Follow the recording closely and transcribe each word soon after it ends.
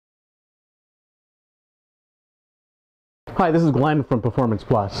Hi, this is Glenn from Performance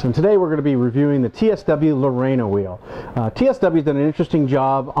Plus, and today we're going to be reviewing the TSW Londrina wheel. TSW's done an interesting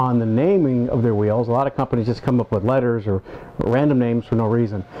job on the naming of their wheels. A lot of companies just come up with letters or random names for no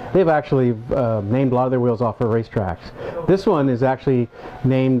reason. They've actually named a lot of their wheels off of racetracks. This one is actually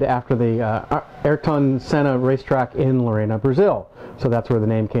named after the Ayrton Senna racetrack in Londrina, Brazil. So that's where the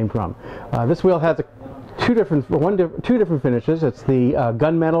name came from. This wheel has two different finishes. It's the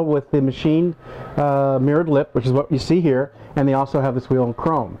gunmetal with the machined mirrored lip, which is what you see here, and they also have this wheel in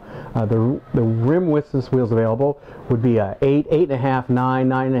chrome. The rim width this wheel is available would be 8, 8.5, 9,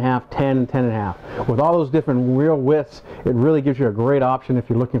 9.5, 10, 10.5. With all those different wheel widths, it really gives you a great option if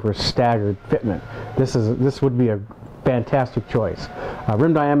you're looking for a staggered fitment. This would be a fantastic choice.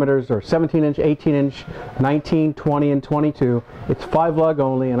 Rim diameters are 17-inch, 18-inch, 19, 20, and 22. It's 5 lug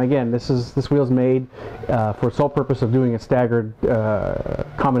only, and again, this wheel's made for sole purpose of doing a staggered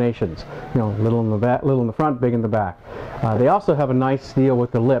combinations. You know, little in the back, little in the front, big in the back. They also have a nice deal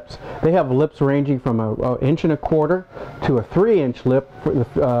with the lips. They have lips ranging from an inch and a quarter to a 3-inch lip for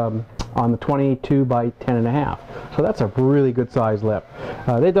the, on the 22 by 10.5. So that's a really good size lip.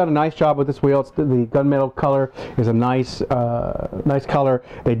 They've done a nice job with this wheel. The gunmetal color is a nice color.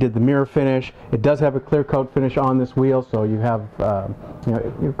 They did the mirror finish. It does have a clear coat finish on this wheel, so you have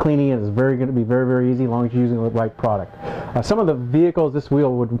your cleaning it is going to be very easy as long as you're using the right product. Some of the vehicles this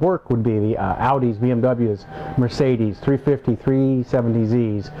wheel would work would be the Audis, BMWs, Mercedes, 350,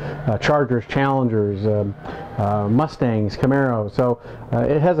 370Zs, Chargers, Challengers, Mustangs, Camaros. So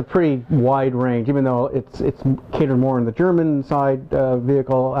it has a pretty wide range. Even though it's catered more in the German side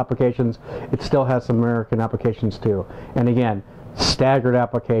vehicle applications, it still has some American applications too. And again, staggered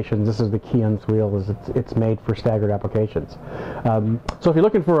applications. This is the key on this wheel, is it's made for staggered applications. So if you're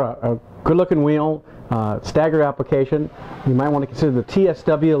looking for a good looking wheel, staggered application, you might want to consider the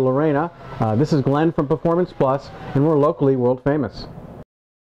TSW Londrina. This is Glenn from Performance Plus, and we're locally world famous.